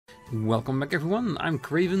Welcome back everyone, I'm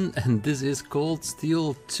Craven and this is Cold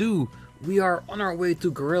Steel 2. We are on our way to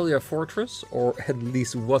Garrelia Fortress, or at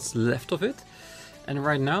least what's left of it. And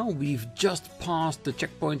right now we've just passed the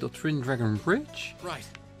checkpoint of Twin Dragon Bridge. Right.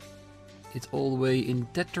 It's all the way in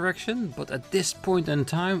that direction, but at this point in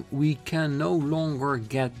time we can no longer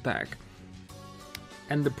get back.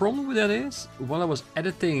 And the problem with that is, while I was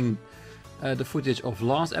editing the footage of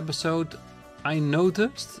last episode, I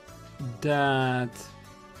noticed that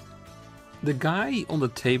the guy on the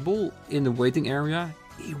table in the waiting area,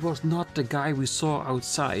 he was not the guy we saw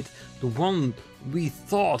outside. The one we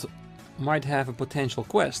thought might have a potential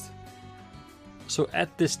quest. So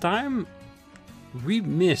at this time, we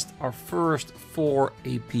missed our first 4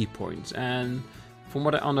 AP points. And from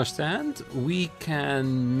what I understand, we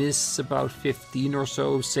can miss about 15 or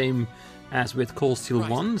so, same as with Cold Steel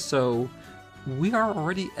 1. So we are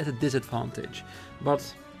already at a disadvantage.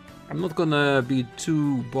 But I'm not gonna be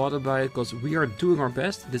too bothered by it, because we are doing our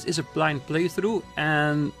best. This is a blind playthrough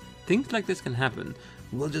and things like this can happen.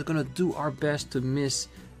 We're just gonna do our best to miss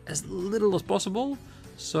as little as possible.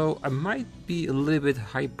 So I might be a little bit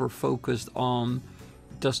hyper focused on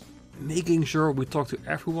just making sure we talk to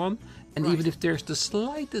everyone. And even if there's the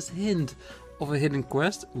slightest hint of a hidden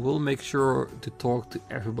quest, we'll make sure to talk to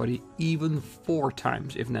everybody even 4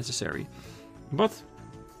 times if necessary. But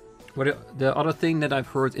the other thing that I've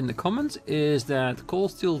heard in the comments is that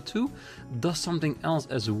Cold Steel 2 does something else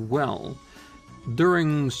as well.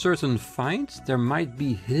 During certain fights, there might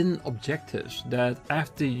be hidden objectives that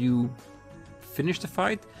after you finish the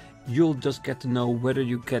fight, you'll just get to know whether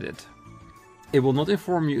you get it. It will not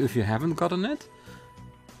inform you if you haven't gotten it,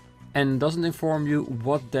 and doesn't inform you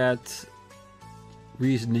what that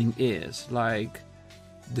reasoning is. Like,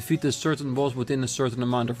 defeat a certain boss within a certain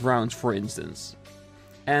amount of rounds, for instance.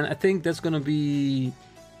 And I think that's gonna be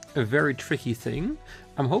a very tricky thing.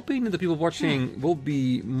 I'm hoping that the people watching will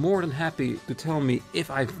be more than happy to tell me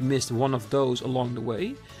if I've missed one of those along the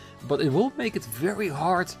way. But it will make it very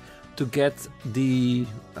hard to get the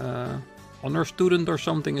honor student, or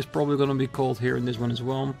something is probably gonna be called here in this one as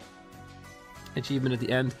well, achievement at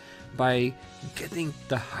the end, by getting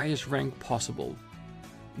the highest rank possible.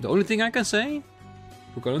 The only thing I can say,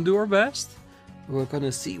 we're gonna do our best. We're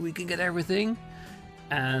gonna see if we can get everything.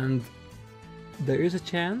 And there is a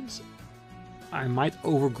chance I might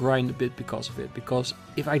overgrind a bit because of it. Because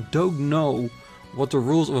if I don't know what the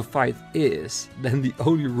rules of a fight is, then the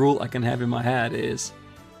only rule I can have in my head is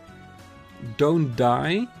don't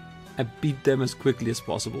die and beat them as quickly as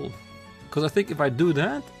possible. Because I think if I do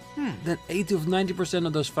that, then 80 or 90%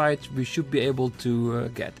 of those fights we should be able to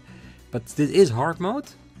get. But this is hard mode,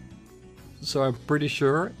 so I'm pretty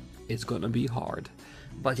sure it's gonna be hard.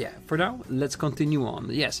 But yeah, for now, let's continue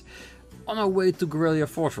on. Yes, on our way to Garrelia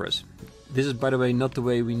Fortress. This is, by the way, not the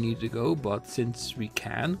way we need to go, but since we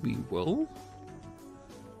can, we will.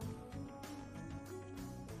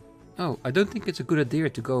 Oh, I don't think it's a good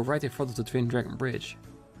idea to go right in front of the Twin Dragon Bridge.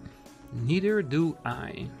 Neither do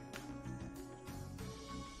I.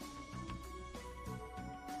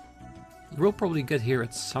 We'll probably get here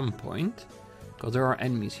at some point, because there are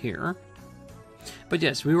enemies here. But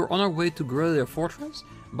yes, we were on our way to Garrelia Fortress,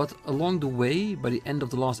 but along the way, by the end of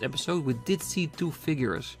the last episode, we did see 2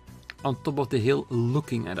 figures on top of the hill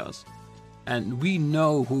looking at us. And we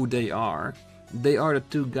know who they are. They are the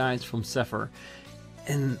 2 guys from Zephyr.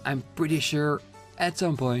 And I'm pretty sure at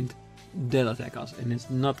some point they'll attack us, and it's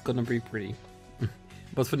not gonna be pretty.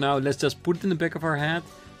 But for now, let's just put it in the back of our head,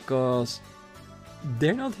 because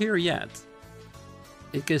they're not here yet.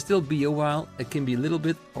 It can still be a while, it can be a little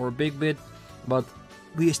bit or a big bit, but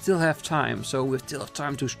we still have time, so we still have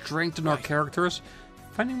time to strengthen our characters,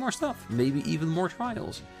 finding more stuff, maybe even more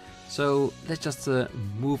trials. So let's just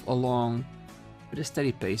move along with a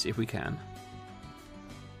steady pace if we can.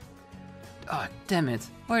 Ah, oh, damn it.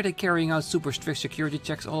 Why are they carrying out super strict security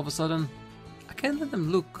checks all of a sudden? I can't let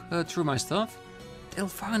them look through my stuff. They'll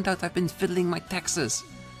find out I've been fiddling my taxes.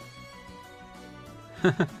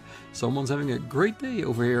 Someone's having a great day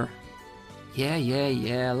over here.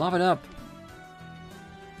 Yeah, love it up.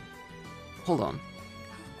 Hold on.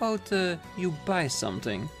 How about you buy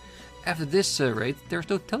something? After this rate, there's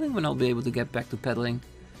no telling when I'll be able to get back to peddling.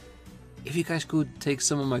 If you guys could take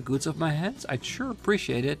some of my goods off my hands, I'd sure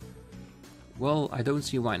appreciate it. Well, I don't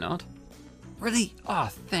see why not. Really? Aw, oh,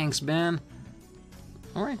 thanks, man.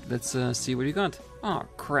 Alright, let's see what you got. Aw, oh,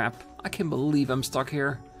 crap. I can't believe I'm stuck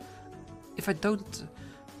here. If I don't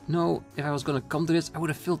know if I was gonna come to this, I would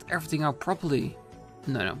have filled everything out properly.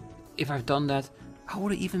 No. If I've done that, how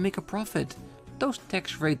would I even make a profit? Those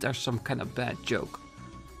tax rates are some kind of bad joke.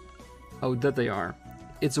 Oh, that they are.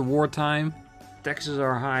 It's a wartime. taxes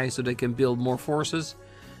are high so they can build more forces.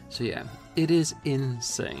 So yeah, it is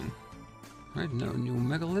insane. Right, no new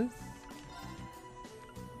megalith.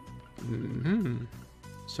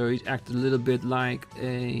 So he's acted a little bit like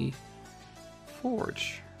a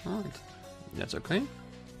forge. Right, that's okay.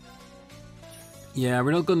 Yeah,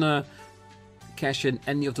 we're not gonna cash in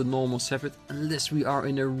any of the normal separate unless we are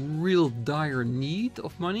in a real dire need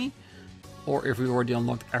of money, or if we already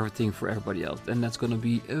unlocked everything for everybody else, and that's gonna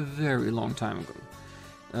be a very long time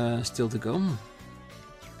ago. Still to go.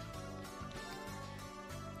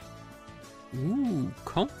 Ooh,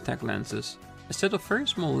 contact lenses. A set of very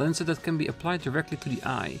small lenses that can be applied directly to the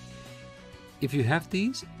eye. If you have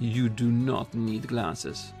these, you do not need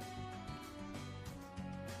glasses.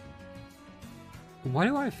 Why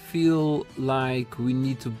do I feel like we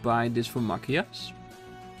need to buy this for Machias?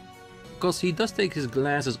 Because he does take his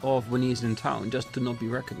glasses off when he's in town, just to not be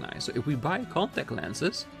recognized. So if we buy contact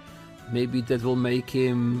lenses, maybe that will make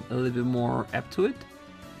him a little bit more apt to it.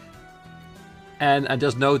 And I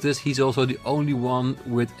just noticed he's also the only one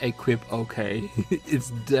with equip okay. It's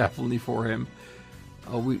definitely for him.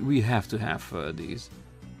 Oh, we have to have these.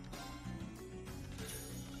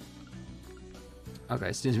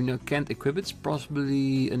 Okay, since we now can't equip it, it's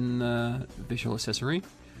possibly a visual accessory.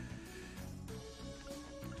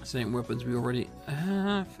 Same weapons we already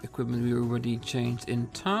have. Equipment we already changed in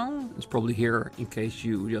town. It's probably here in case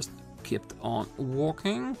you just kept on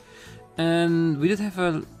walking. And we did have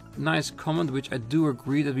a nice comment, which I do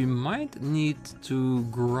agree that we might need to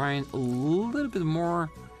grind a little bit more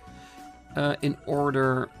in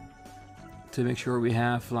order to make sure we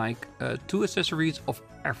have like 2 accessories of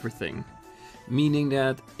everything. Meaning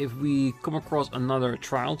that if we come across another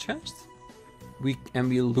trial chest, we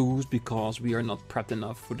lose because we are not prepped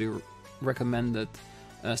enough for the recommended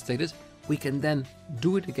status, we can then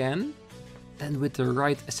do it again, then with the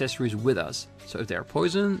right accessories with us. So if they're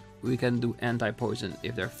poison, we can do anti-poison.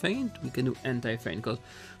 If they're faint, we can do anti-faint. Because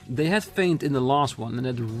they had faint in the last one and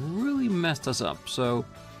it really messed us up. So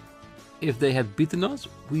if they had beaten us,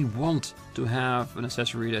 we want to have an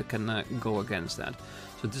accessory that can go against that.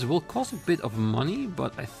 So this will cost a bit of money,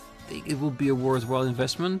 but I think it will be a worthwhile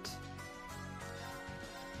investment.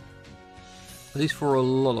 At least for a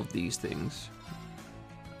lot of these things.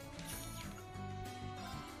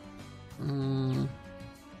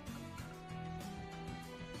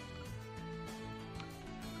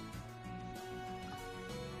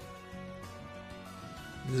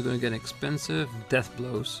 This is going to get expensive. Death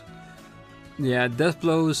blows. Yeah, death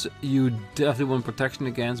blows you definitely want protection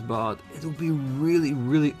against, but it will be really,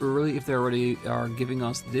 really early if they already are giving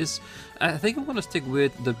us this. I think I'm going to stick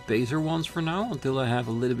with the baser ones for now until I have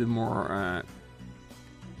a little bit more...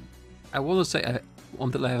 I want to say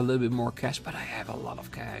until I have a little bit more cash, but I have a lot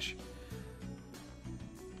of cash.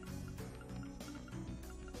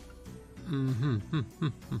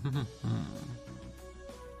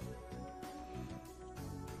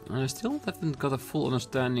 I still haven't got a full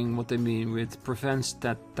understanding what they mean with prevent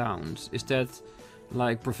stat downs. Is that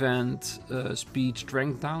like prevent speed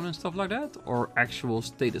strength down and stuff like that, or actual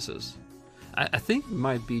statuses? I think it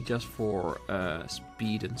might be just for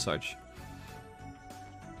speed and such.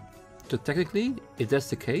 So technically, if that's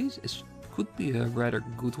the case, it could be a rather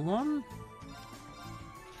good one.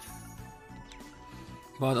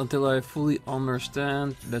 But until I fully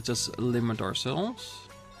understand, let's just limit ourselves.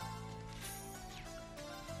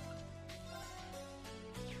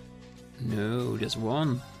 No, just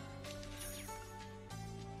one.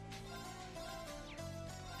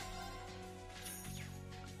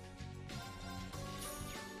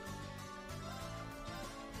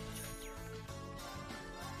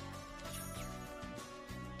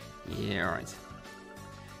 Yeah, alright.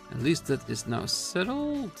 At least that is now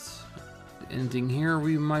settled. Anything here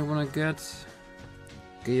we might want to get?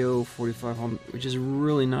 KO 4500, which is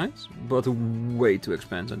really nice, but way too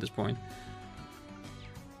expensive at this point.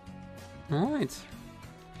 Alright.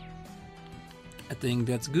 I think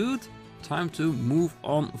that's good. Time to move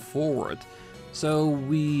on forward. So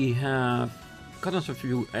we have got us a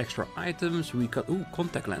few extra items. We got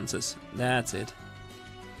contact lenses. That's it.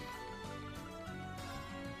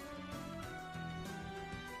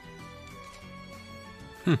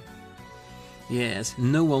 Yes,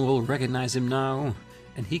 no one will recognize him now.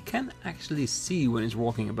 And he can actually see when he's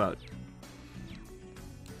walking about.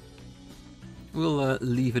 We'll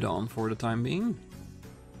leave it on for the time being.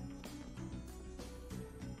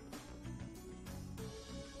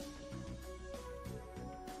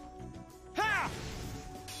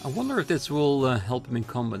 I wonder if this will help him in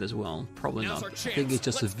combat as well. Probably not. I think it's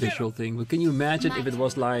just a visual thing. But can you imagine if it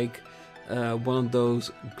was like one of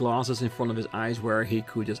those glasses in front of his eyes where he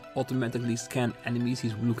could just automatically scan enemies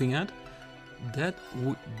he's looking at. That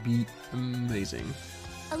would be amazing.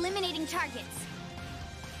 Eliminating targets.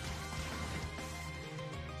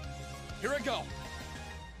 Here I go.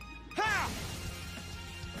 Ha!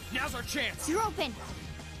 Now's our chance. You're open.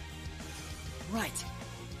 Right.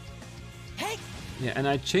 Hey! Yeah, and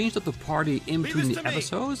I changed up the party in between the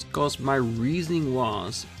episodes because my reasoning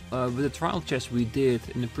was, with the trial chest we did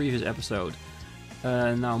in the previous episode,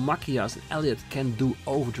 now Machias and Elliot can do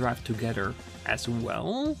overdrive together as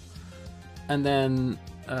well. And then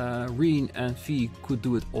Rean and Fee could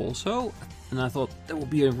do it also. And I thought that would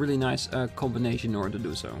be a really nice combination in order to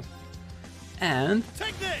do so. And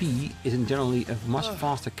Fee is in generally a much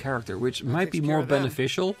faster character, which might be more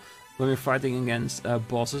beneficial when we're fighting against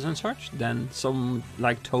bosses and such than some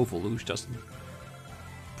like Tovel, who's just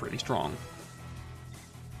pretty strong.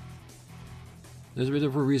 There's a bit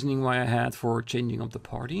of a reasoning why I had for changing up the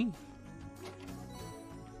party.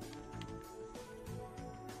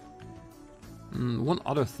 One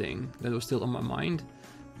other thing that was still on my mind.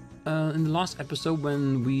 In the last episode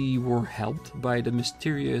when we were helped by the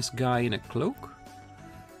mysterious guy in a cloak,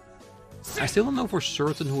 I still don't know for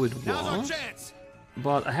certain who it was,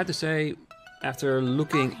 but I have to say, after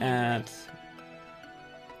looking at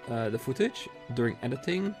the footage during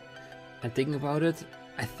editing and thinking about it,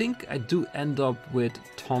 I think I do end up with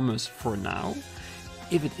Thomas for now.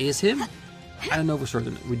 If it is him, I don't know for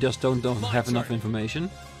certain, we just don't have enough information.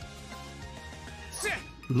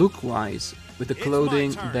 Look-wise, with the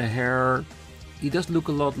clothing, the hair, he does look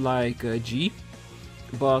a lot like G,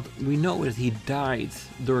 but we know that he died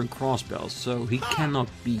during crossbells, so he cannot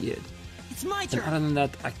be it. It's my turn. And other than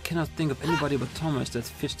that, I cannot think of anybody but Thomas that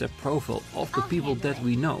fits that profile of the people that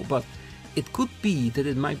we know. But it could be that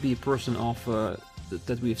it might be a person of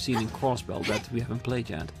that we have seen in crossbell that we haven't played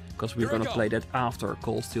yet, because we're gonna play that after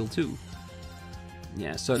Cold Steel 2.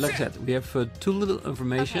 Yeah, so like I said, we have too little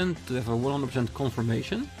information to have a 100%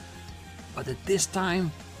 confirmation. But at this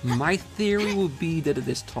time, my theory would be that it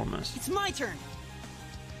is Thomas. It's my turn.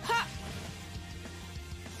 Ha!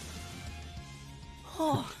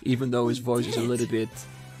 Oh, even though his voice is a little bit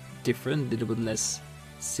different, a little bit less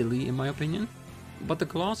silly in my opinion. But the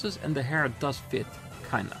glasses and the hair does fit,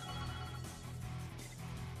 kinda.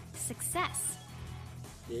 Success.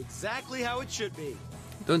 Exactly how it should be.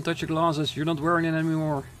 Don't touch your glasses, you're not wearing it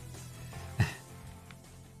anymore.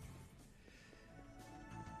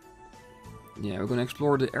 Yeah, we're gonna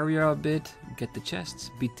explore the area a bit, get the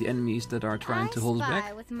chests, beat the enemies that are trying to hold us back. I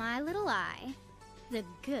spy with my little eye the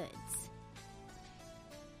goods.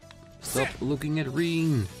 Stop looking at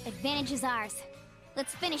Rean. Advantage is ours.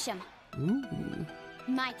 Let's finish him. Ooh,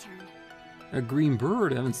 My turn. a green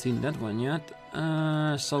bird, I haven't seen that one yet.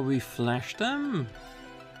 Shall we flash them?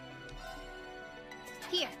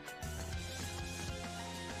 Here.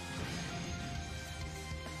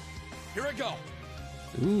 Here I go.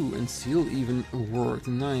 Ooh, and seal even worked,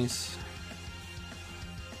 nice.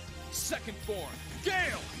 Second form,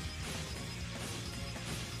 Gale.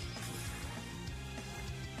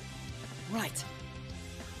 right.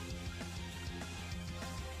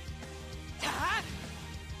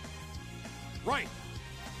 Right.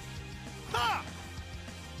 Ha!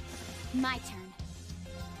 My turn.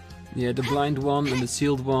 Yeah, the blind one and the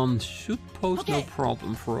sealed one should pose no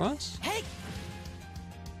problem for us. Hey!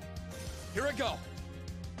 Here I go.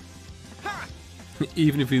 Ha!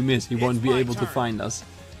 Even if we miss, he won't be my able to turn. find us.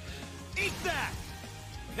 Eat that!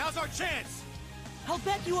 Now's our chance! I'll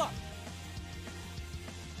back you up.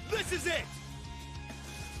 This is it!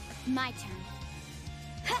 My turn.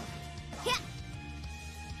 Ha! Yeah.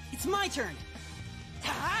 It's my turn.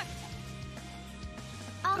 I'll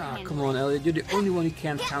Ah, handle come it. on, Elliot, you're the only one who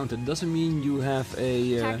can't count it. Doesn't mean you have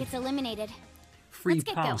a Targets eliminated. free Let's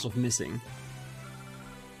get pass going. of missing.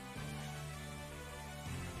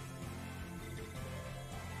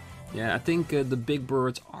 Yeah, I think the big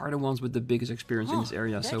birds are the ones with the biggest experience in this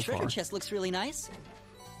area that so treasure far. chest looks really nice.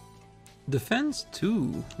 Defense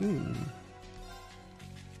too.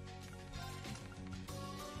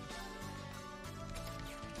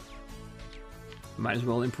 Might as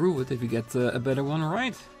well improve it if you get a better one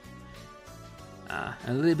right. Ah,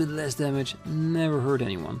 a little bit less damage never hurt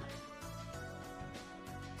anyone.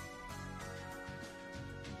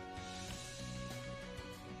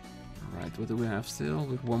 Right, what do we have still?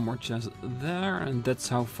 With one more chest there, and that's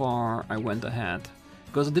how far I went ahead.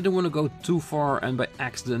 Because I didn't want to go too far and by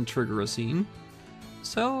accident trigger a scene.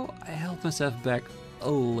 So I held myself back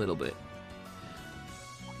a little bit.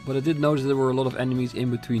 But I did notice there were a lot of enemies in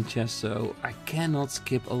between chests, so I cannot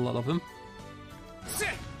skip a lot of them. Sit!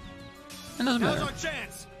 And doesn't Now's matter. our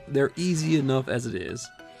chance! They're easy enough as it is.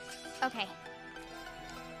 Okay.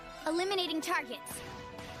 Eliminating targets.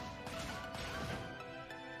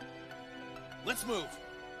 Let's move.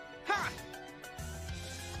 Ha!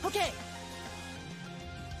 Okay.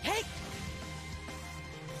 Hey!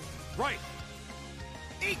 Right.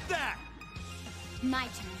 Eat that! My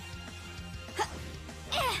turn. Huh.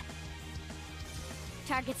 Eh.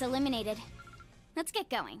 Targets eliminated. Let's get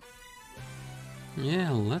going.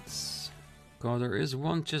 Yeah, let's go. There is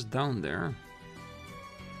one just down there.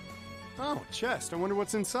 Oh, chest. I wonder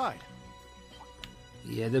what's inside.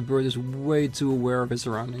 Yeah, the bird is way too aware of his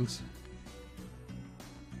surroundings.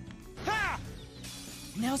 Ha!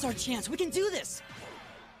 Now's our chance. We can do this.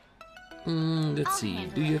 Let's I'll see.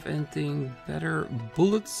 handle Do you it. have anything better?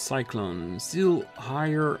 Bullet Cyclone. Steal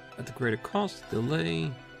higher at a greater cost.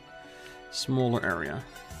 Delay. Smaller area.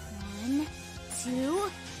 1, 2.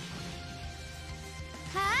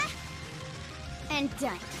 Huh? And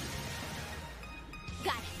done.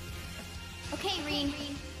 Got it. Okay, Rean.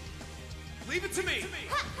 Leave it to me!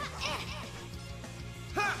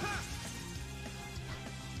 Ha!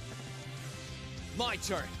 My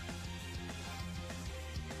turn.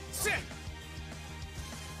 Sit!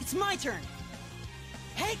 It's my turn.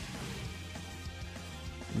 Hey!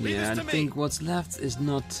 Leave Yeah, this I to me. think what's left is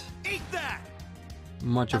not Eat that!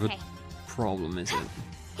 much of Okay. a problem, is it?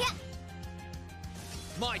 Yeah.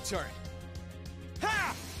 My turn.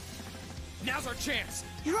 Ha! Now's our chance.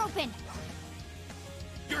 You're open.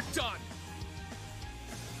 You're done.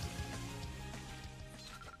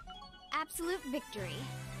 Absolute victory.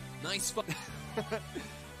 Nice fight.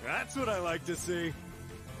 That's what I like to see.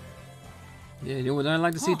 Yeah, you know what I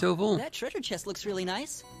like to see, Huh, Tovel? That treasure chest looks really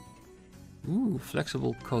nice. Ooh,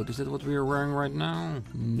 flexible coat. Is that what we are wearing right now?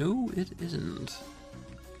 No, it isn't.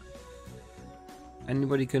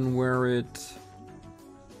 Anybody can wear it.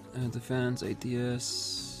 Defense,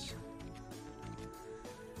 ATS.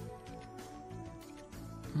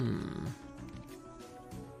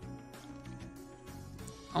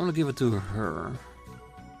 I want to give it to her.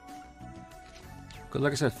 Because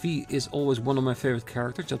like I said, Fee is always one of my favorite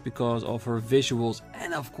characters just because of her visuals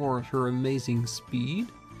and of course her amazing speed.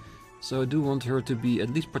 So I do want her to be at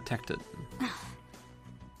least protected.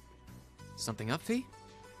 Something up, Fee?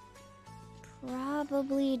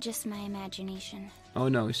 Probably just my imagination. Oh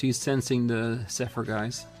no, she's sensing the Zephyr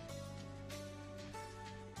guys.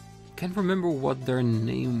 Can't remember what their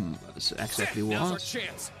name exactly Now's our was.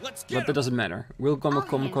 chance. Let's But get that 'em. doesn't matter. We'll come I'll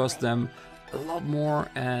come handle across it. them a lot more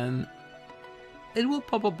and it will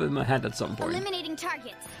pop up in my head at some point. Eliminating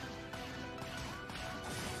targets.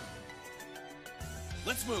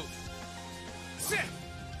 Let's move. Sit.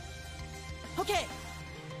 Okay.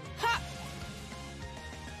 Ha!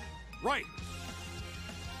 Right.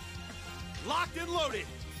 Locked and loaded.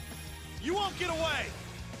 You won't get away.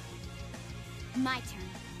 My turn.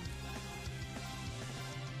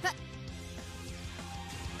 Huh.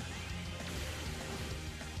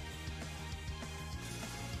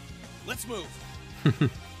 Let's move.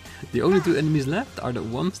 The only two enemies left are the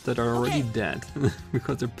ones that are already Okay. dead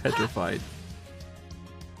because they're petrified.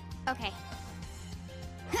 Okay.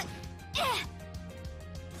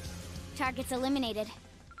 Targets eliminated.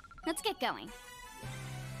 Let's get going.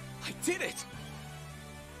 I did it.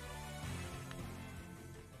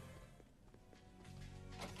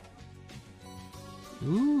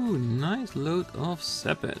 Ooh, nice load of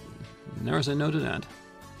Sepet. Never say no to that.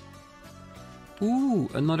 Ooh,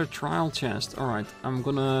 another trial chest. Alright, I'm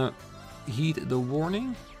gonna heed the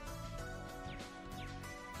warning.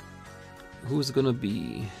 Who's gonna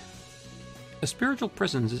be? A spiritual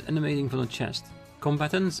presence is emanating from the chest.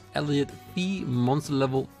 Combatants Elliot P, monster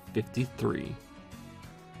level 53.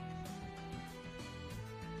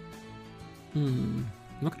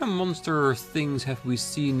 What kind of monster things have we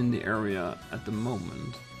seen in the area at the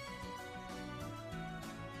moment?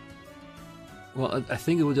 Well, I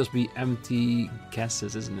think it will just be empty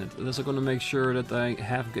guesses, isn't it? I'm also gonna make sure that I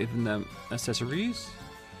have given them accessories.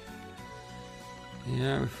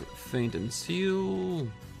 Yeah, Faint and Seal.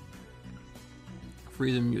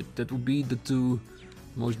 Freedom Mute. That would be the two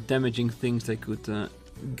most damaging things they could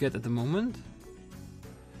get at the moment.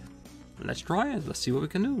 Let's try it. Let's see what we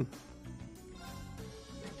can do.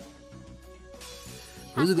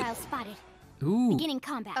 Who's it- Hostile spotted. Ooh, Beginning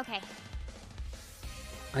combat. Okay.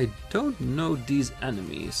 I don't know these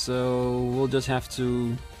enemies, so we'll just have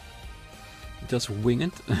to just wing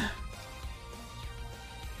it.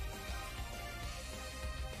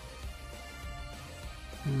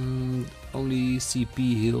 Only CP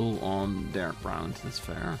heal on their ground, that's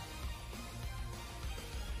fair.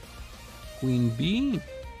 Queen Bee.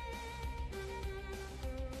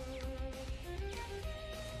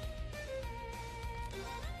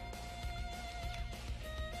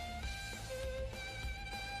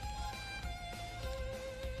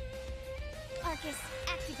 Arcus,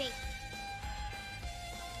 activate.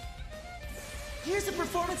 Here's a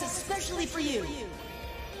performance especially for you.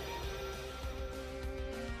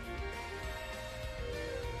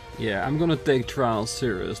 Yeah, I'm gonna take trials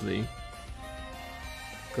seriously.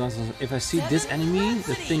 Because if I see this enemy,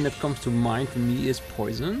 the thing that comes to mind for me is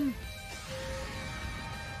poison.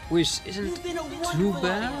 Which isn't too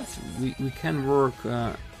bad. We can work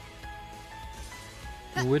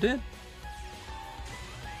with it.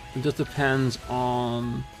 It just depends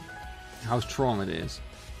on how strong it is.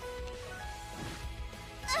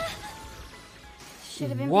 Should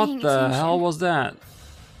have been What paying the attention. hell was that?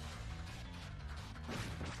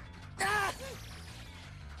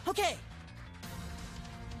 Okay.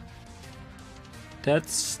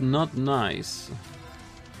 That's not nice.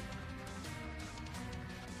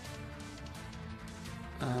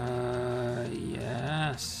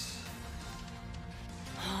 Yes.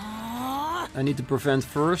 I need to prevent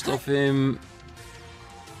first of him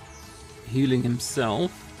healing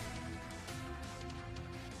himself.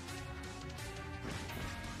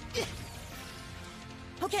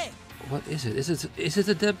 Okay. What is it? Is it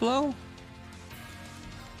a dead blow?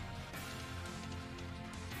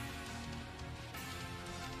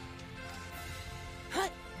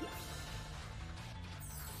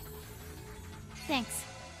 Thanks.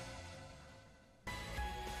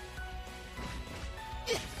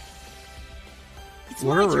 It's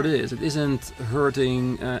Whatever my it turn. is, it isn't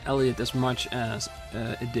hurting Elliot as much as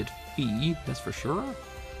it did Fee, that's for sure.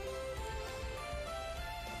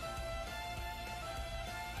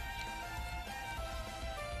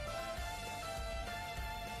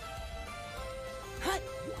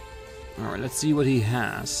 Alright, let's see what he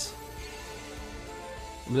has.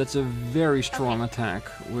 That's a very strong attack,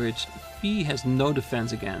 which Fee has no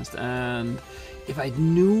defense against, and if I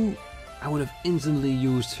knew, I would have instantly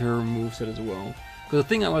used her moveset as well. Because the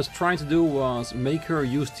thing I was trying to do was make her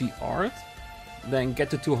use the art, then get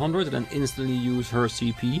to 200 and then instantly use her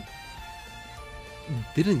CP.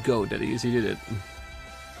 Didn't go that easy, did it?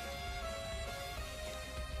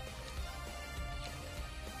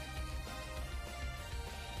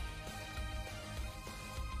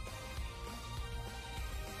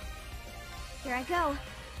 Here I go.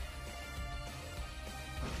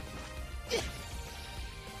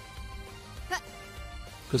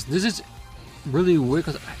 Because this is really weird,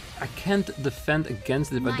 because I can't defend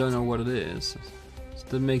against it if I don't know what it is. So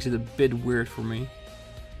that makes it a bit weird for me.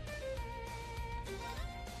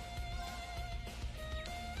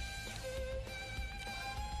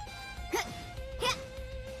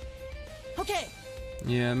 Okay.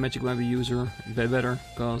 Yeah, magic weapon user better,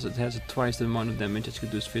 because it has twice the amount of damage as it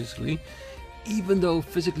could do physically. Even though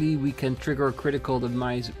physically we can trigger a critical that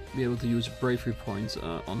might be able to use bravery points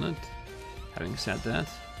on it. Having said that.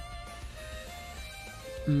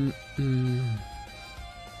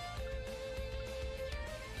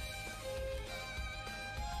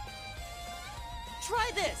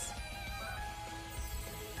 Try this.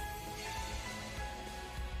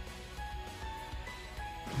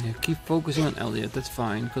 Yeah, keep focusing on Elliot, that's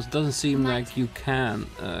fine, because it doesn't seem like you can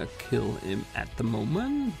kill him at the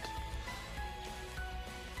moment.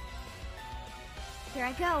 Here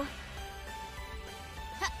I go.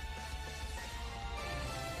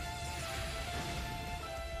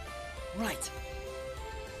 Right.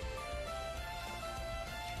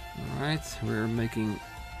 Alright, we're making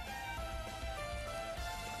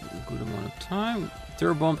a good amount of time.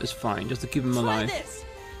 Terror bomb is fine, just to keep him Try alive. this.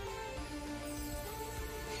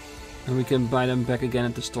 And we can buy them back again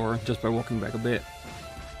at the store just by walking back a bit.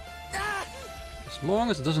 As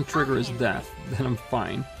long as it doesn't trigger his death, then I'm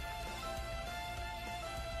fine.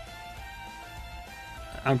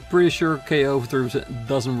 I'm pretty sure KO 3%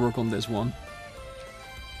 doesn't work on this one.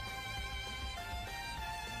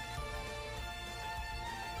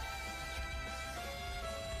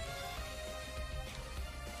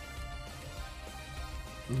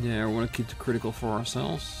 Yeah, we want to keep the critical for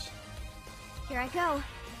ourselves. Here I go.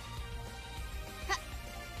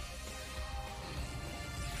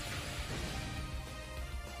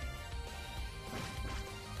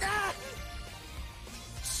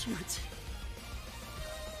 Shoot.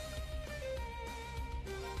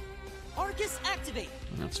 Arcus activate.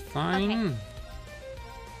 That's fine. Okay.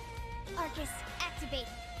 Arcus, activate.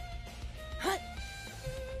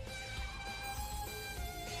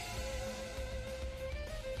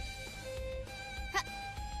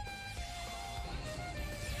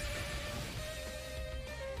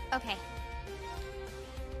 Okay.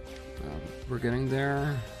 We're getting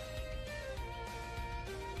there.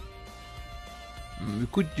 We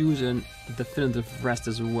could use a definitive rest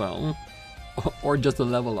as well. Or just a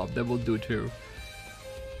level up, that will do too.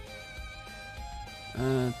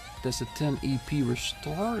 There's a 10 EP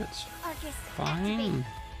restore. That's Arcus, fine.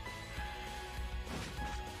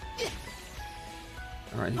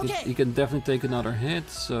 Alright, Okay. he can definitely take another hit,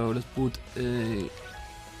 so let's put a...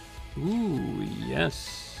 Ooh,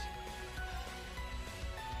 yes.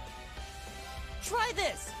 Try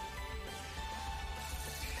this.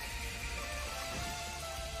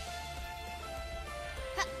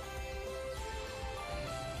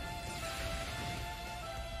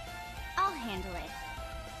 I'll handle it.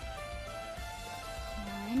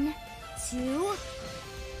 1, 2.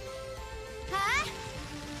 Ha!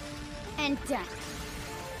 And done.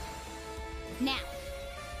 Now,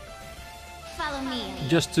 follow me. Ellie.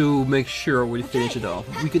 Just to make sure we finish it off.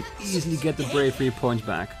 We can easily get the bravery points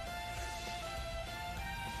back.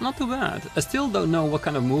 Not too bad. I still don't know what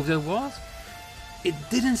kind of move that was. It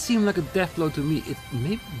didn't seem like a death blow to me. It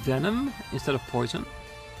may be venom instead of poison.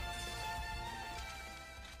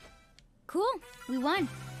 Cool, we won.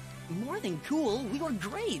 More than cool, we were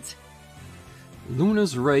great.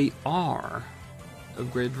 Luminous Ray R.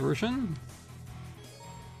 Upgrade version.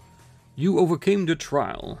 You overcame the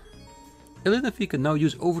trial. Elite and V can now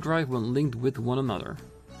use overdrive when linked with one another.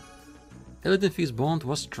 Elite and V's bond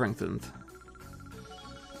was strengthened.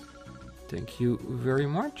 Thank you very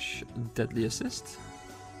much. Deadly assist.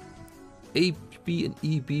 AP and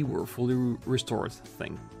EP were fully restored.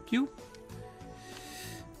 Thank you.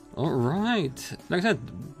 Alright. Like I said,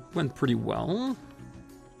 went pretty well.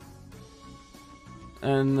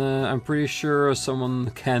 And I'm pretty sure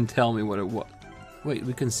someone can tell me what it was. Wait,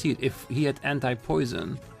 we can see it. If he had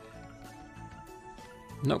anti-poison.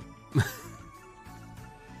 Nope.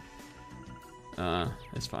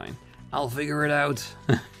 It's fine. I'll figure it out.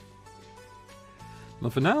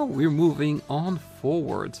 But for now, we're moving on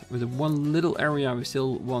forward with the one little area we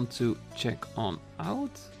still want to check on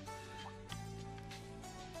out.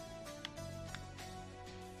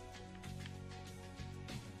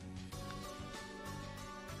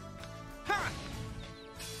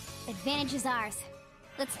 Advantage is ours.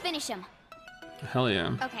 Let's finish him. Hell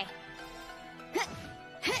yeah. Okay.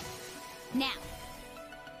 Now.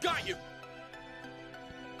 Got you!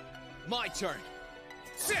 My turn.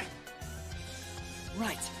 Sit!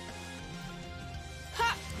 Right.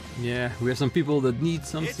 Yeah, we have some people that need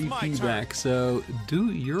some It's my CP turn. back, so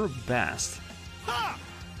do your best. Ha!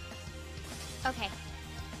 Okay.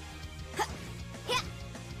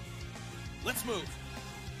 Let's move.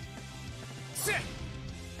 Sit!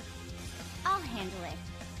 I'll handle it.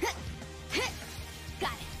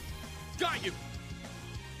 Got it. Got you!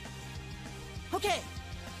 Okay.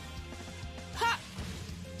 Ha!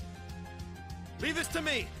 Leave this to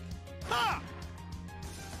me. Ha!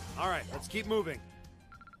 All right, let's keep moving.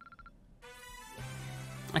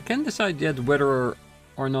 I can't decide yet whether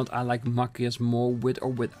or not I like Machias more with or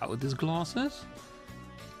without his glasses.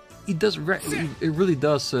 He does, it really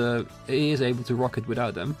does, he is able to rock it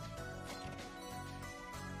without them.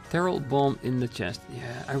 Terrell bomb in the chest.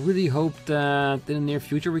 Yeah, I really hope that in the near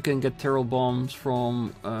future we can get Terrell bombs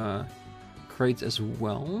from crates as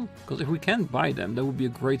well. Because if we can't buy them, that would be a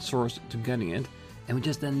great source to getting it. And we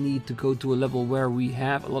just then need to go to a level where we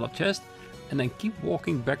have a lot of chests and then keep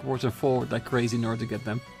walking backwards and forward like crazy in order to get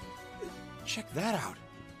them. Check that out.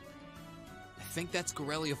 I think that's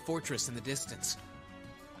Garrelia Fortress in the distance.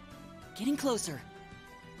 Getting closer.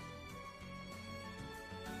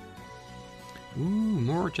 Ooh,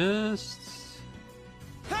 more chests.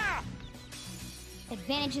 Ha!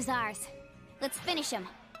 Advantage is ours. Let's finish him.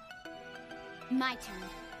 My turn.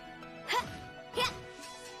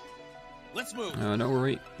 Let's move. Don't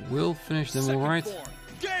worry, we'll finish them Second alright. form.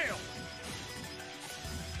 Gale!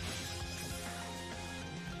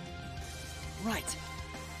 Right.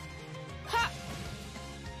 Ha!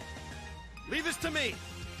 Leave this to me.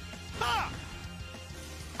 Ha!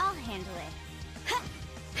 I'll handle it.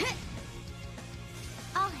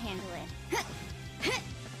 I'll handle it.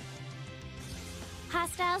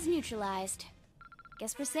 Hostiles neutralized.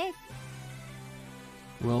 Guess we're safe.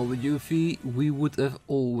 Well, with UV, we would have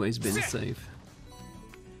always been safe.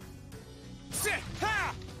 Sit!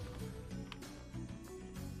 Ha!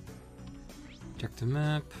 Check the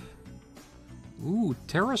map. Ooh,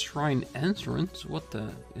 Terra Shrine entrance. What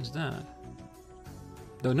the is that?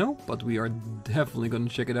 Don't know, but we are definitely gonna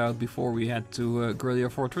check it out before we head to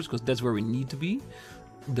Garrelia Fortress, because that's where we need to be.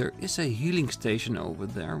 There is a healing station over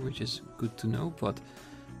there, which is good to know, but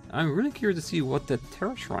I'm really curious to see what that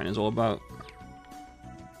Terra Shrine is all about.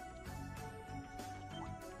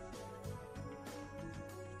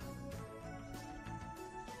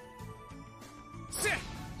 Sit!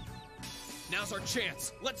 Now's our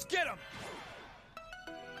chance. Let's get him!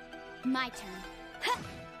 My turn.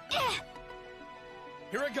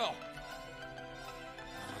 Here I go.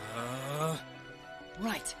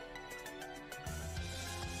 Right.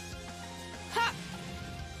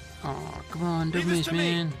 Oh, come on, don't Leave this miss, to me.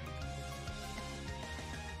 man.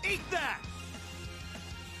 Eat that!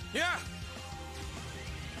 Yeah.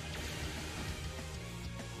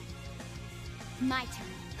 My turn.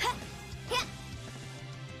 Huh. Yeah.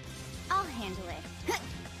 I'll handle it.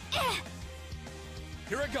 Huh.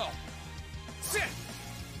 Here I go. Sit.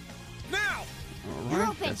 Now. Alright,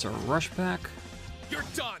 open. that's our rush back. You're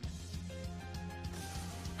done.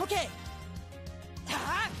 Okay.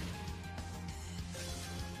 Ha!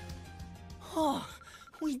 Oh,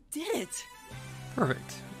 we did it.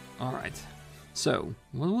 Perfect. Alright. So,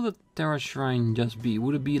 what will the Terra Shrine just be?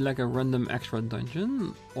 Would it be like a random extra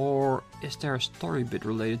dungeon? Or is there a story bit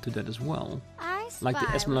related to that as well? I Like the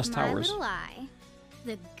spy Esmeralda with my Towers. little eye.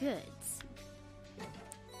 The goods.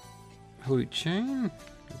 Holy chain?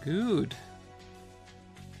 Good.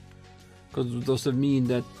 Because does that mean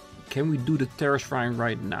that can we do the Terra Shrine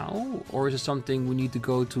right now? Or is it something we need to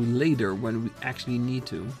go to later when we actually need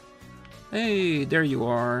to? Hey, there you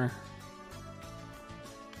are.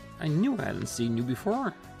 I knew I hadn't seen you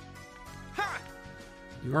before. Ha!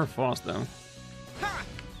 You are fast though. Ha!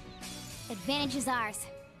 Advantage is ours.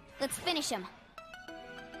 Let's finish him.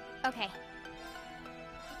 Okay.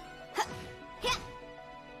 Huh. Yeah.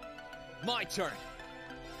 My turn.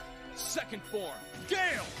 Second form.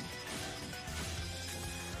 Gale.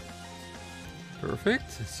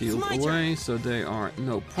 Perfect. Sealed my away, so they are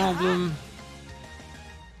no problem.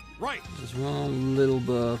 Right! Just one little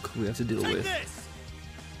bug we have to deal Take with. this!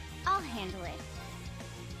 I'll handle it.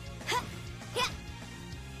 Huh.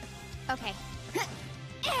 Yeah. Okay. Huh.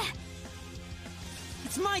 Yeah.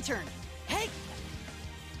 It's my turn. Hey!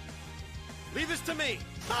 Leave this to me!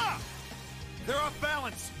 Ha! They're off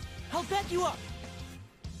balance! I'll back you up.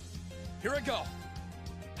 Here I go.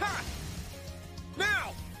 Ha!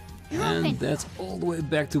 Now. You're And open. that's all the way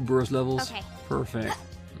back to burst levels. Okay. Perfect.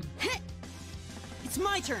 It's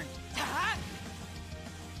my turn. Ha!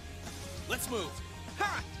 Let's move.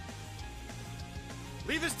 Ha!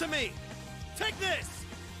 Leave this to me! Take this!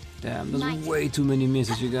 Damn, there's Nice. way too many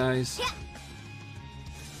misses, you guys. Yeah.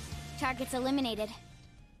 Targets eliminated.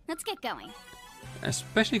 Let's get going.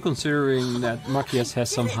 Especially considering that Machias has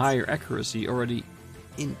some higher accuracy already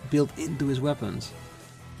built into his weapons.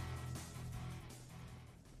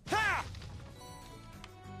 Ha!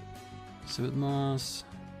 Civet Moss.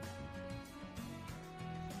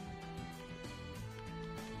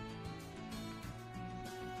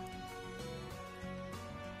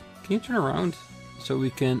 Can you turn around so we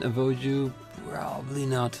can avoid you? Probably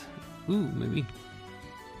not. Ooh, maybe.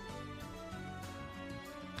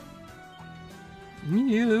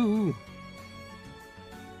 You.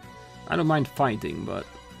 I don't mind fighting, but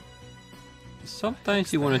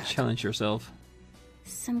sometimes you want to challenge yourself.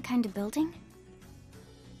 Some kind of building?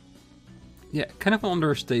 Yeah, kind of an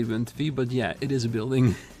understatement, V, but yeah, it is a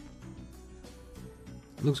building.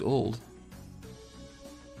 Looks old.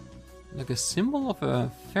 Like a symbol of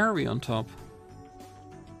a fairy on top.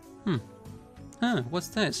 Huh, what's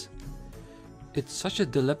this? It's such a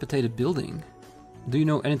dilapidated building. Do you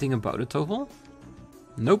know anything about it, Toval?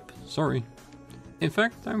 Nope, sorry. In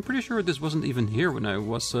fact, I'm pretty sure this wasn't even here when I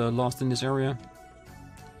was lost in this area.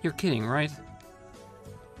 You're kidding, right?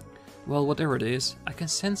 Well, whatever it is, I can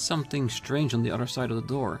sense something strange on the other side of the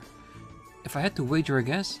door. If I had to wager a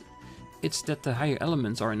guess, it's that the higher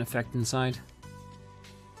elements are in effect inside.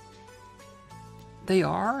 They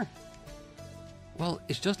are? Well,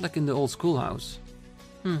 it's just like in the old schoolhouse.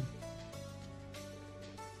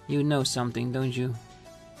 You know something, don't you?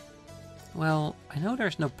 Well, I know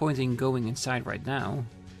there's no point in going inside right now.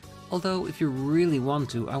 Although, if you really want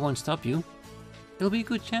to, I won't stop you. It'll be a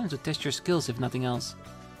good chance to test your skills, if nothing else.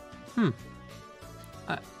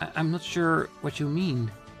 I'm not sure what you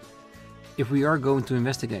mean. If we are going to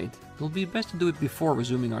investigate, it'll be best to do it before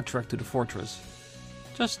resuming our trek to the fortress.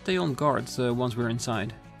 Just stay on guard once we're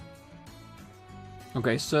inside.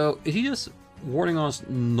 Okay, so is he just warning us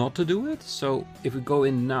not to do it? So if we go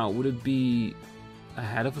in now, would it be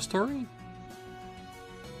ahead of a story?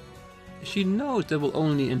 She knows that will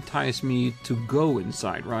only entice me to go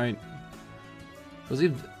inside, right? Because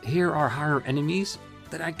if here are higher enemies,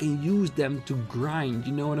 then I can use them to grind,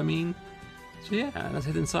 you know what I mean? So yeah, let's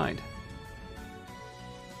head inside.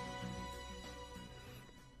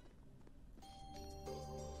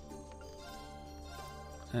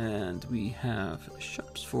 And we have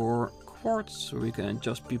shops for quartz, so we can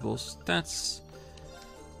adjust people's stats.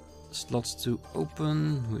 Slots to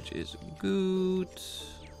open, which is good.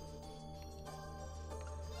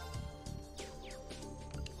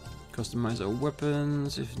 Customize our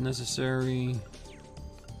weapons if necessary.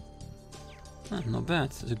 Ah, not bad.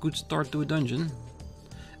 It's a good start to a dungeon.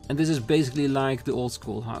 And this is basically like the old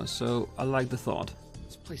schoolhouse, so I like the thought.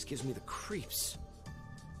 This place gives me the creeps.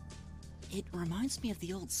 It reminds me of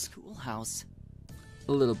the old schoolhouse.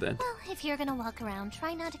 A little bit. Well, if you're gonna walk around,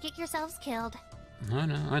 try not to get yourselves killed.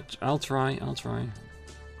 No, I'll try.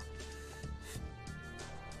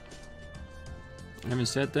 Having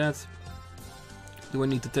said that, do I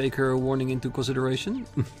need to take her warning into consideration?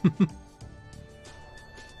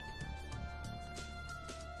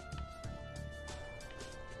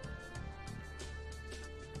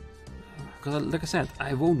 Because, like I said,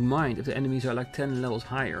 I won't mind if the enemies are like 10 levels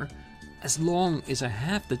higher. As long as I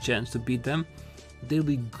have the chance to beat them, they'll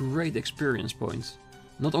be great experience points.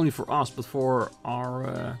 Not only for us, but for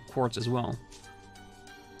our quartz as well.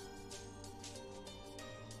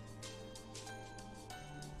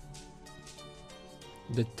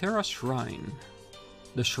 The Terra Shrine.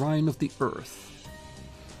 The Shrine of the Earth.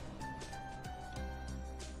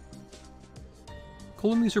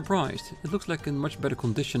 Calling me surprised. It looks like in much better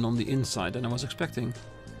condition on the inside than I was expecting.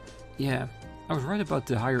 Yeah, I was right about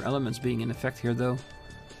the higher elements being in effect here though.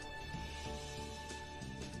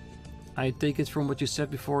 I take it from what you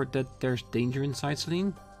said before that there's danger inside,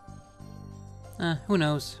 Celine? Who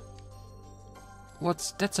knows?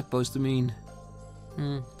 What's that supposed to mean?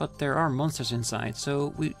 But there are monsters inside,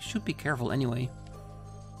 so we should be careful anyway.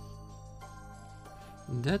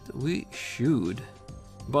 That we should.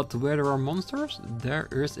 But where there are monsters, there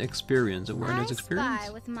is experience. And where there's experience, I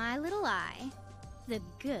spy with my little eye the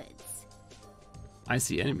goods. I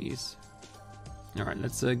see enemies. Alright,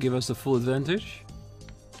 let's give us the full advantage.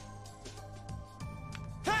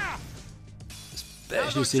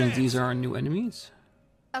 Especially since these are new enemies.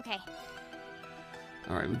 Okay.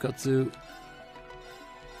 Alright, we got to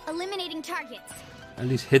Eliminating targets. at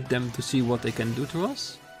least hit them to see what they can do to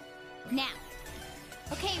us. Now.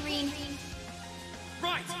 Okay, Rean.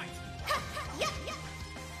 Right!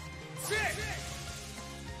 Sit!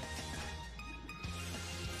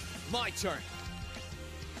 My turn.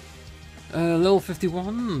 Level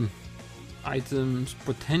 51. Items,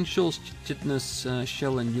 potential chitness,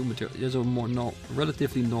 shell and new material. These are more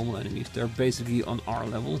relatively normal enemies. They're basically on our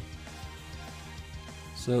level.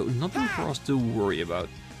 So nothing for us to worry about.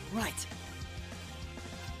 Right.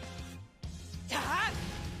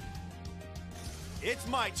 It's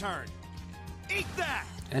my turn. Eat that!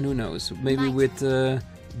 And who knows, maybe with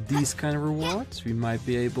these kind of rewards, we might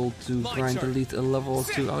be able to grind at least a level or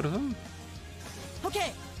two out of them.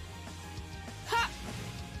 Okay.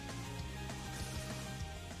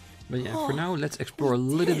 But yeah, for now, let's explore a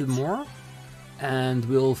little bit more. And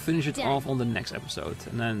we'll finish it off on the next episode.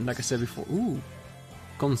 And then, like I said before,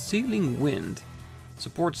 Concealing Wind.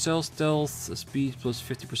 Support cell stealth, speed plus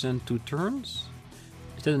 50% 2 turns.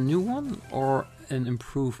 Is that a new one or an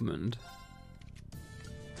improvement?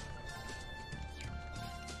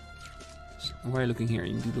 Why are you looking here?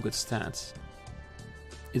 You need to look at stats.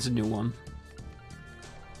 It's a new one.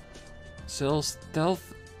 Cell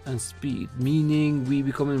stealth and speed, meaning we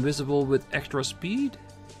become invisible with extra speed?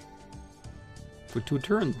 For 2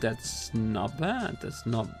 turns, that's not bad. That's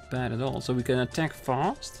not bad at all. So we can attack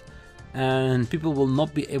fast and people will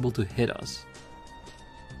not be able to hit us.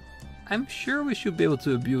 I'm sure we should be able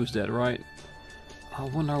to abuse that, right? I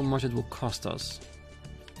wonder how much it will cost us.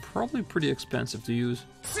 Probably pretty expensive to use.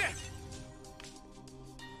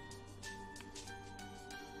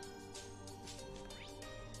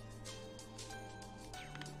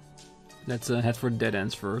 Let's head for dead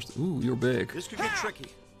ends first. Ooh, you're big. This could get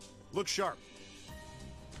tricky. Look sharp.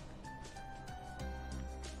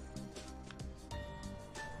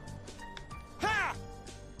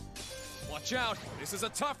 Watch out! This is a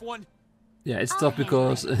tough one. Yeah, it's tough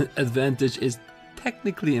because advantage is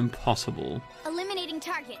technically impossible. Eliminating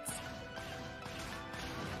targets.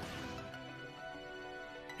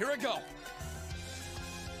 Here I go.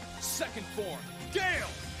 Second form. Gale!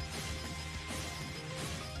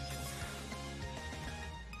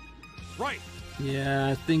 Right. Yeah,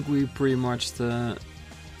 I think we pretty much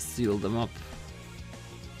sealed them up.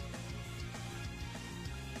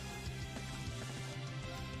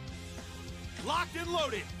 Locked and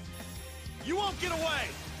loaded. You won't get away.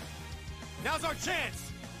 Now's our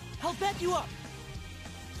chance. I'll back you up.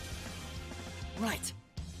 Right.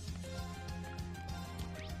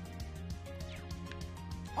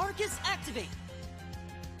 Arcus activate.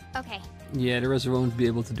 Okay. Yeah, the rest won't be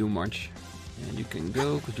able to do much. And you can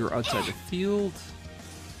go because you're outside the field.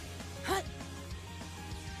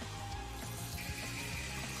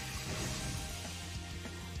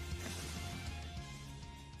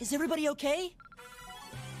 Is everybody okay?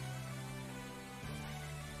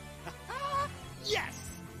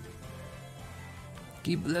 Yes!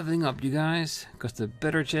 Keep leveling up, you guys, because the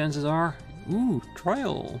better chances are... Ooh,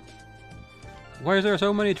 trial. Why is there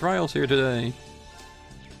so many trials here today?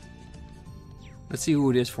 Let's see who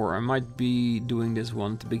it is for. I might be doing this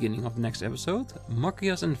one at the beginning of the next episode.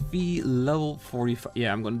 Machias and V level 45.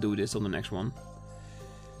 Yeah, I'm gonna do this on the next one.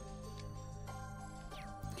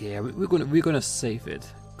 Yeah, we're gonna save it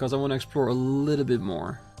because I want to explore a little bit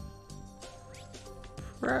more.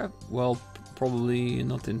 Well, probably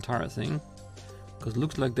not the entire thing, because it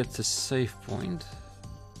looks like that's a save point.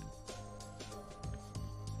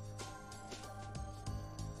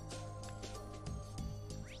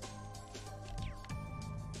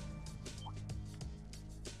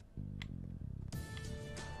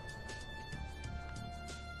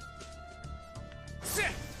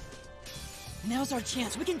 Now's our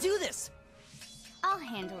chance. We can do this. I'll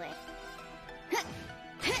handle it.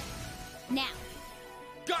 Now.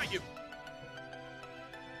 Got you!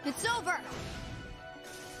 It's over.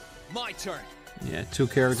 My turn. Yeah, 2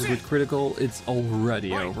 characters with critical, it's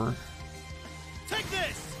already Right. over. Take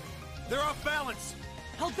this! They're off balance.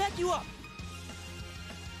 I'll back you up.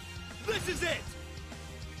 This is it!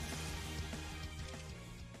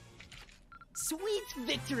 Sweet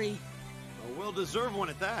victory. A well-deserved one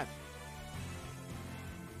at that.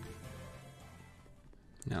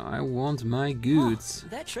 Now I want my goods. Oh,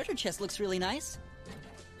 that treasure chest looks really nice.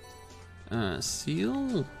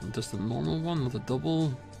 Seal? Just a normal one, not a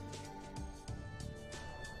double.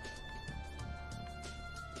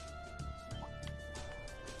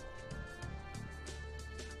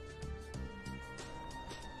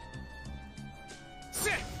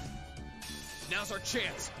 Sit! Now's our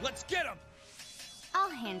chance. Let's get him!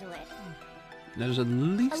 I'll handle it. Let us at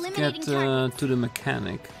least Eliminating get targets. to the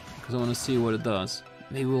mechanic, because I want to see what it does.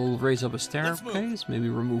 Maybe we'll raise up a move. staircase, maybe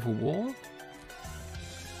remove a wall.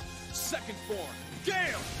 Second form.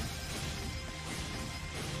 Gale!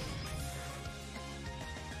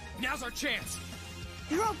 Now's our chance.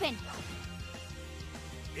 You're open.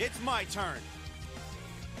 It's my turn.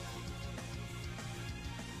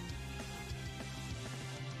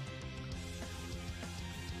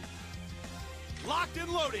 Locked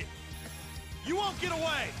and loaded. You won't get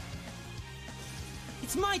away.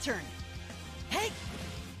 It's my turn. Hey!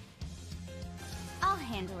 I'll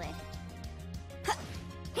handle it. Huh.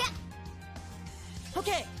 Yeah.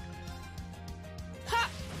 Okay. Ha!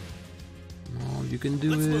 Oh, you can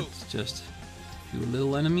do Let's it. move. Just a few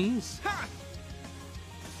little enemies. Ha!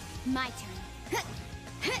 My turn.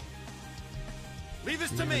 Huh. Leave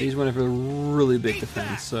this to Yeah, me. these one have a really big Eat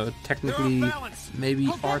defense, that. so technically They're off balance. maybe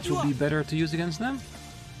I'll back arch you will be up. better to use against them.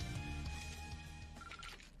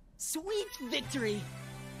 Sweet victory.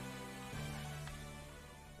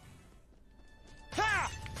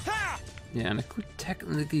 Ha! Ha! Yeah, and I could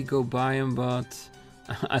technically go by him, but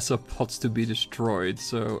I saw pots to be destroyed,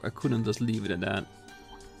 so I couldn't just leave it at that.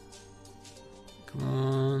 Come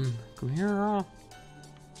on, come here.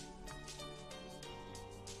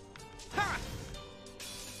 Ha!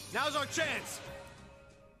 Now's our chance.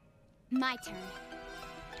 My turn.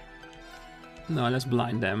 No, let's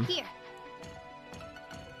blind them. Here.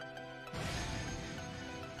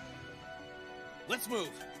 Let's move.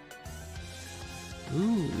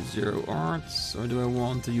 Ooh, 0 arts, or do I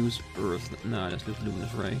want to use earth? No, let's use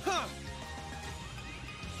luminous ray. Ha!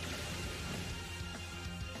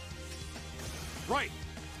 Right.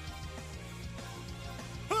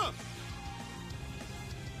 Huh!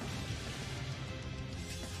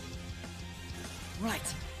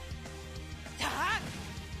 Right. Ha!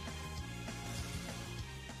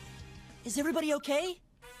 Is everybody okay?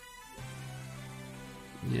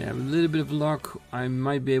 Yeah, with a little bit of luck, I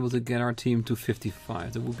might be able to get our team to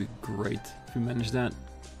 55. That would be great if we manage that.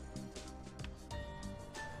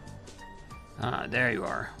 Ah, there you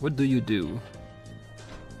are. What do you do?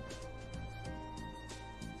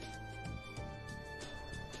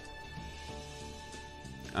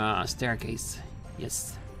 Ah, staircase.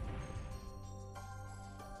 Yes.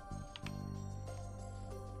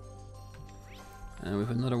 And we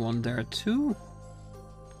have another one there too.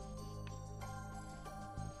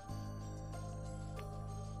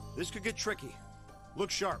 This could get tricky.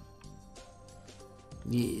 Look sharp.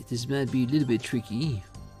 Yeah, this might be a little bit tricky,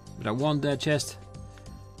 but I want that chest.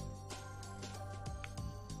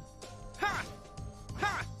 Ha!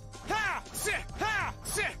 Ha! Ha! Si! Ha!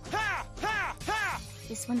 Si! Ha! Ha! Ha!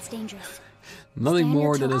 This one's dangerous. Nothing Stand your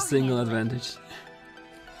more than a tall, single Heimdallr. advantage.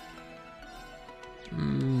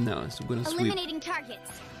 No, it's gonna sweep. Eliminating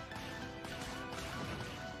targets.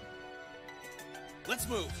 Let's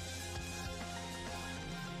move.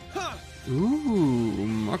 Huh! Ooh,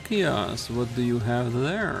 Machias, what do you have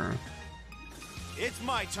there? It's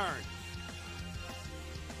my turn.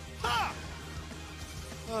 Ha!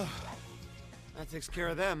 That takes care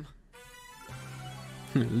of them.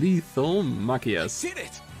 Lethal Machias. Did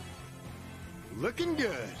it! Looking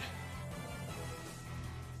good.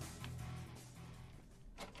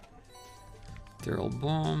 Terrell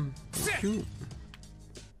Bomb. Shoot.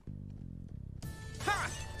 Ha!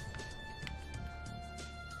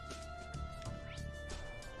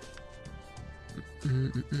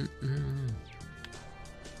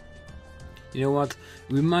 You know what?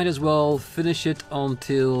 We might as well finish it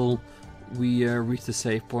until we reach the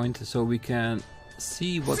save point, so we can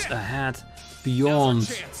see what's ahead beyond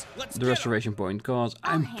the restoration point. Because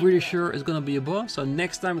I'm pretty sure it's gonna be a boss. So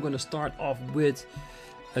next time we're gonna start off with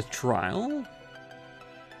a trial.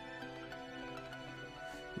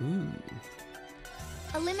 Ooh.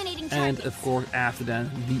 Eliminating And targets. of course, after that,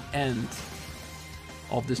 the end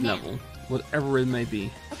of this level, whatever it may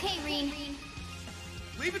be. Okay, Rean.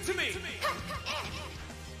 Leave it to me.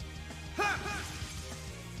 Ha!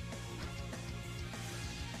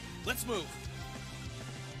 Let's move.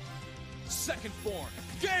 Second form.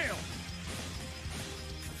 Gale.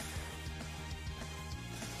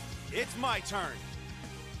 It's my turn.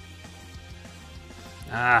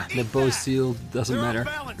 Ah, the bow seal doesn't They're matter.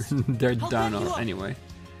 unbalanced. They're down back you up. anyway.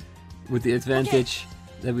 With the advantage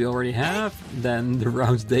that we already have, then the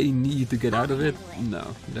rounds they need to get out of it, no,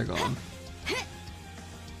 they're gone.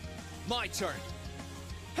 My turn.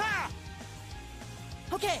 Ha!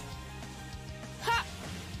 Okay. Ha!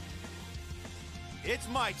 It's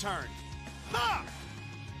my turn. Ha!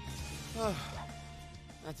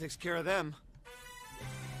 That takes care of them.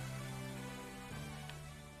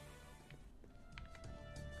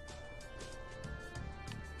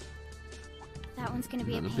 That one's gonna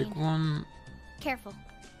be a Another pain. big one. Careful.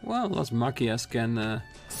 Well, Las Machias can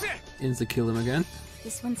insta-kill him again.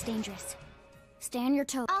 This one's dangerous. Stay on your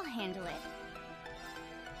toes. I'll handle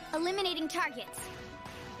it. Eliminating targets.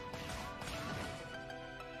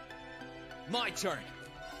 My turn.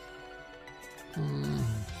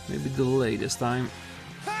 Maybe delay this time.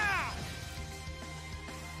 Ha!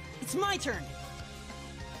 It's my turn.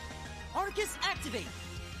 Arcus activate.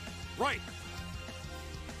 Right.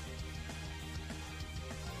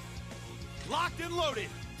 Locked and loaded.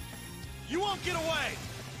 You won't get away.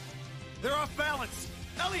 They're off balance.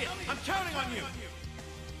 Elliot, I'm counting on you.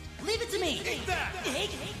 Leave it to me. Eat that. Hey.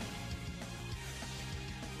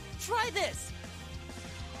 Try this.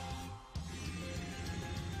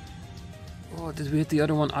 Oh, did we hit the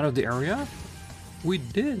other one out of the area? We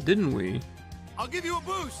did, didn't we? I'll give you a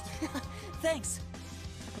boost. Thanks.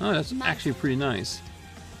 Oh, that's actually pretty nice.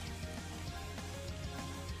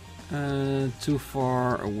 Too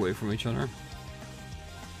far away from each other.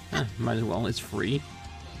 Might as well, it's free.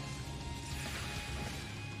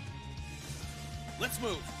 Let's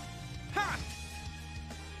move. Ha!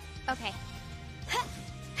 Okay.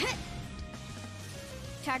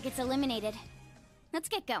 Targets eliminated. Let's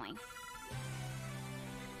get going.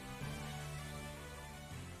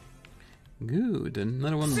 Good,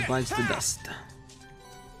 another one bites the dust.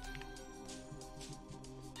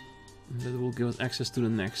 That will give us access to the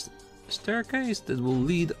next staircase that will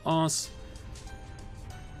lead us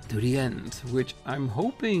to the end, which I'm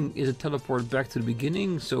hoping is a teleport back to the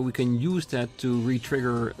beginning, so we can use that to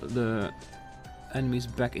re-trigger the enemies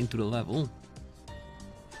back into the level.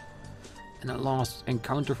 And a last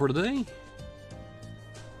encounter for the day.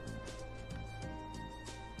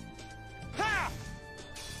 Ha!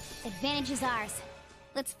 Advantage is ours.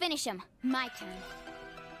 Let's finish him. My turn.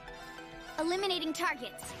 Eliminating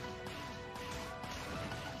targets.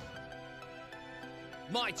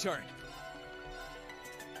 My turn.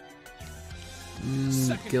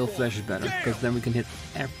 Kill Flash is better, because then we can hit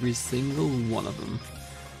every single one of them.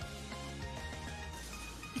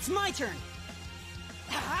 It's my turn.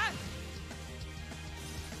 Ha!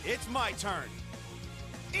 It's my turn.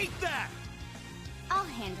 Eat that. I'll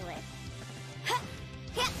handle it. Ha!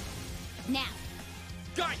 Ha! Now.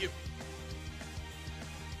 Got you.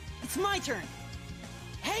 It's my turn.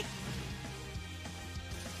 Hey.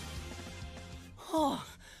 Oh,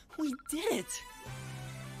 we did it.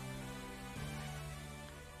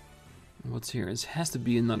 What's here? It has to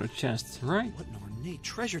be another chest, right? What an ornate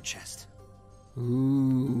treasure chest.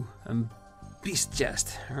 Ooh, a beast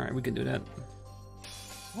chest. Alright, we can do that.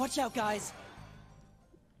 Watch out, guys.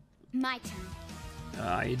 My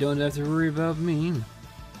turn. You don't have to worry about me.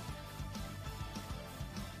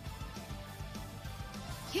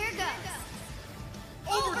 Here goes.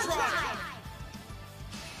 Overdrive.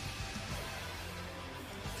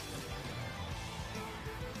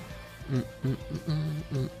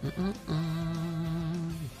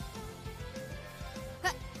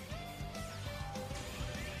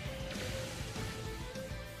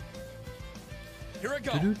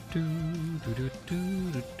 go.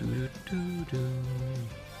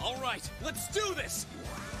 All right, let's do this.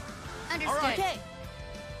 Understood. All right. Okay.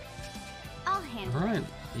 I'll handle All it. right.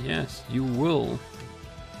 Yes, you will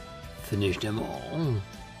finish them all.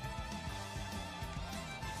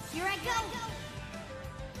 Here I go.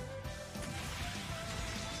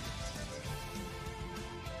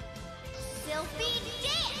 Sylphie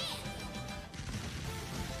dance.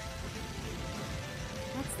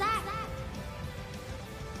 What's that?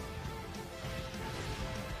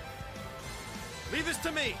 Leave this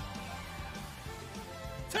to me.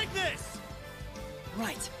 Take this.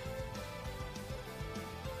 Right.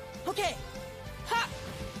 Okay. Ha!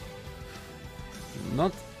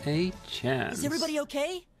 Not a chance. Is everybody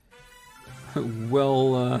okay?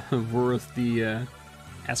 Well worth the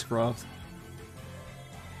S-Craft.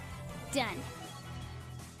 Done.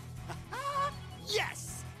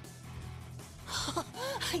 Yes.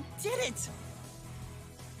 I did it!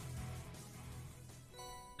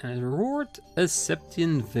 As a reward, a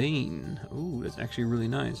Septian Vein. Ooh, that's actually really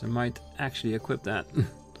nice. I might actually equip that.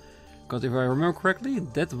 Because if I remember correctly,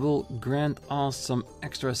 that will grant us some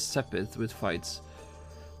extra Sepith with fights.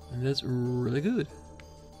 And that's really good.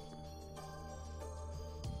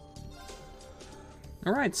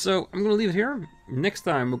 Alright, so I'm gonna leave it here. Next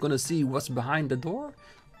time we're gonna see what's behind the door.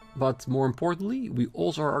 But more importantly, we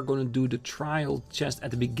also are gonna do the trial chest at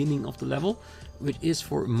the beginning of the level, which is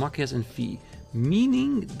for Machias and Fee.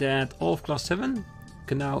 Meaning that all of class 7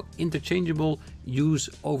 can now interchangeable use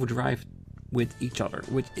overdrive with each other,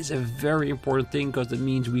 which is a very important thing because that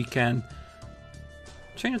means we can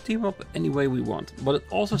change the team up any way we want. But it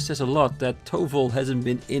also says a lot that Toval hasn't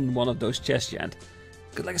been in one of those chests yet.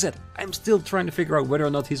 Because like I said, I'm still trying to figure out whether or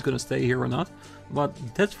not he's going to stay here or not. But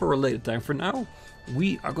that's for a later time. For now,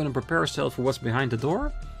 we are going to prepare ourselves for what's behind the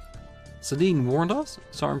door. Celine warned us,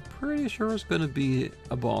 so I'm pretty sure it's going to be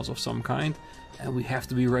a boss of some kind. And we have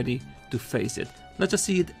to be ready to face it. Let's just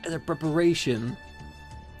see it as a preparation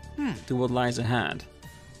to what lies ahead.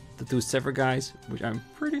 The two Sever guys, which I'm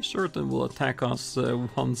pretty certain will attack us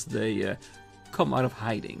once they come out of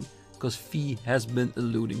hiding. Because Fee has been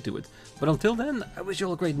alluding to it. But until then, I wish you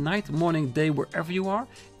all a great night, morning, day, wherever you are.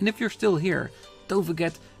 And if you're still here, don't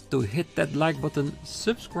forget to hit that like button,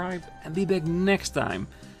 subscribe, and be back next time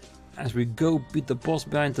as we go beat the boss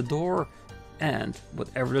behind the door and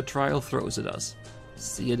whatever the trial throws at us.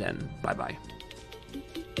 See you then. Bye bye.